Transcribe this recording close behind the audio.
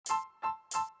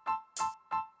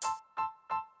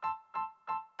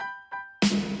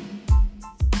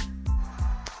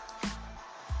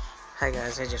Hi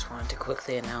guys, I just wanted to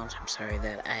quickly announce I'm sorry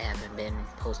that I haven't been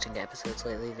posting episodes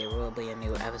lately. There will be a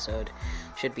new episode.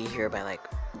 Should be here by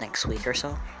next week or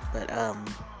so. But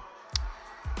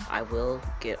I will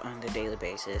get on the daily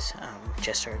basis.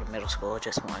 Just started middle school, I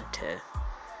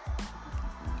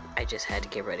just had to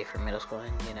get ready for middle school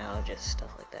and just stuff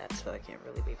like that. So I can't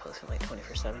really be posting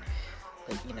 24/7.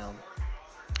 But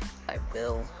I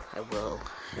will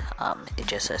it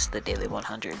just says the daily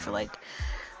 100 for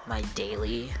my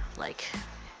daily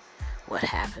what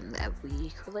happened that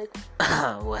week or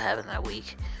what happened that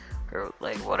week or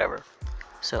whatever.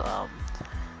 So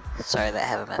sorry that I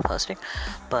haven't been posting,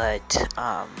 but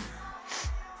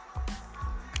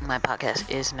my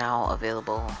podcast is now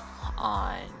available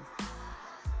on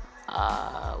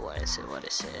what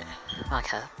is it? My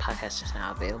podcast is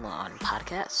now available on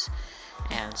podcasts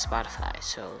and Spotify.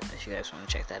 So if you guys want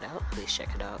to check that out, please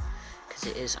check it out, because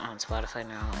it is on Spotify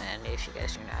now. And if you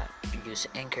guys do not use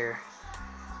Anchor,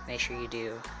 make sure you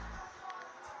do.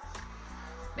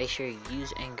 Make sure you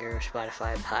use Anchor,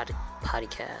 Spotify,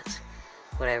 Podcasts,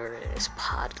 whatever it is,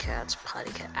 podcast.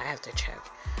 I have to check.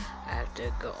 I have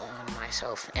to go on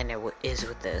myself, and it is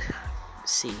with the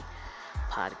C,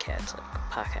 podcast.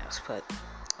 But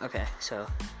okay, so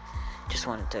just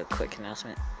wanted a quick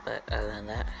announcement. But other than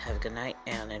that, have a good night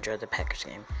and enjoy the Packers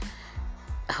game.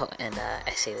 Oh, and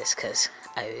I say this because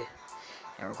I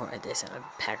am recording this in a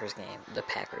Packers game. The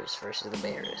Packers versus the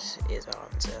Bears is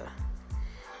on, so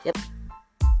yep.